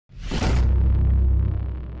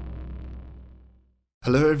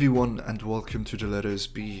Hello everyone and welcome to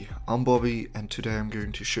theletterisb. I'm Bobby and today I'm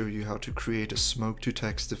going to show you how to create a smoke to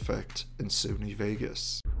text effect in Sony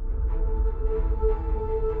Vegas.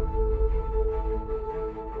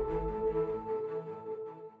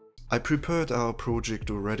 I prepared our project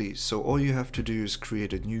already, so all you have to do is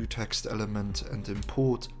create a new text element and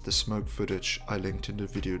import the smoke footage I linked in the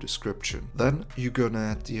video description. Then you're gonna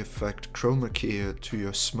add the effect Chroma Key to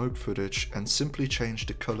your smoke footage and simply change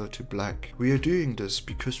the color to black. We are doing this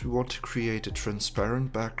because we want to create a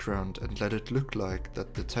transparent background and let it look like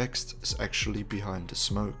that the text is actually behind the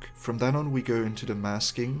smoke. From then on we go into the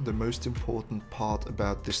masking, the most important part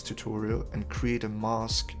about this tutorial, and create a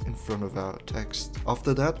mask in front of our text.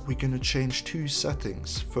 After that we're going to change two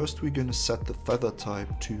settings. First we're going to set the feather type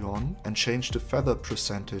to on and change the feather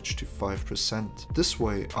percentage to 5%. This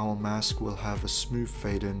way our mask will have a smooth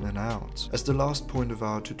fade in and out. As the last point of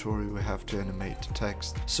our tutorial we have to animate the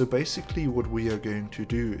text. So basically what we are going to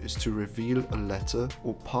do is to reveal a letter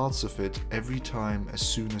or parts of it every time as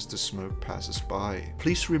soon as the smoke passes by.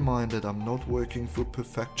 Please remind that I'm not working for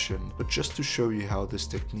perfection, but just to show you how this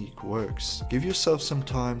technique works. Give yourself some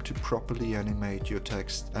time to properly animate your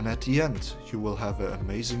text, and at the end you will have an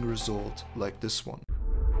amazing result like this one.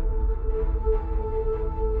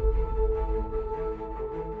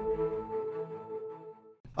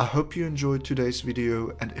 I hope you enjoyed today's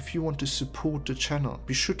video, and if you want to support the channel,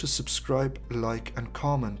 be sure to subscribe, like and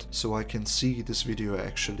comment so I can see this video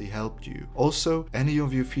actually helped you. Also, any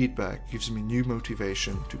of your feedback gives me new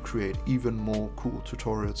motivation to create even more cool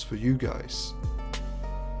tutorials for you guys.